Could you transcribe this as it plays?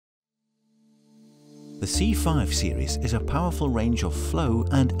The C5 series is a powerful range of flow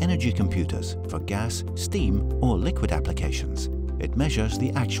and energy computers for gas, steam or liquid applications. It measures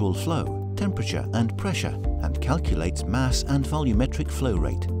the actual flow, temperature and pressure and calculates mass and volumetric flow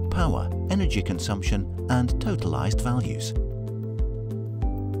rate, power, energy consumption and totalized values.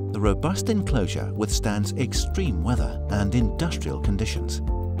 The robust enclosure withstands extreme weather and industrial conditions.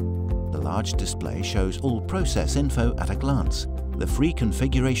 The large display shows all process info at a glance, the free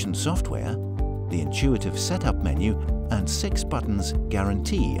configuration software, the intuitive setup menu and 6 buttons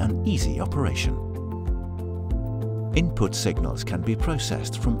guarantee an easy operation. Input signals can be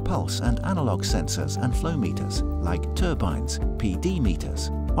processed from pulse and analog sensors and flow meters like turbines, PD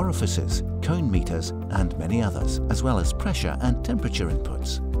meters, orifices, cone meters and many others, as well as pressure and temperature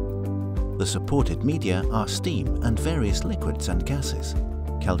inputs. The supported media are steam and various liquids and gases.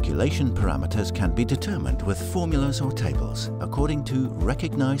 Calculation parameters can be determined with formulas or tables according to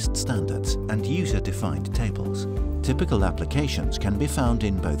recognized standards and user-defined tables. Typical applications can be found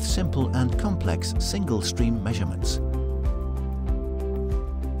in both simple and complex single-stream measurements.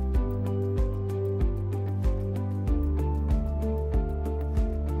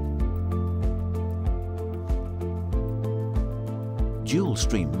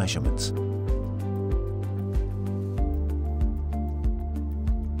 Dual-stream measurements.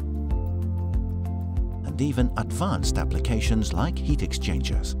 And even advanced applications like heat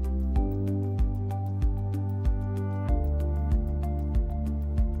exchangers.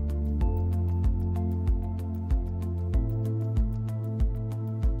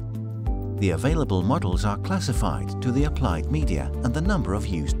 The available models are classified to the applied media and the number of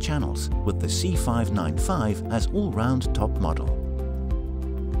used channels, with the C595 as all-round top model.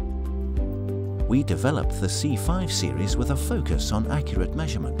 We developed the C5 series with a focus on accurate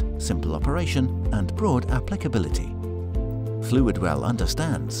measurement, simple operation and broad applicability. Fluidwell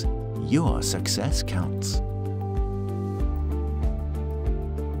understands your success counts.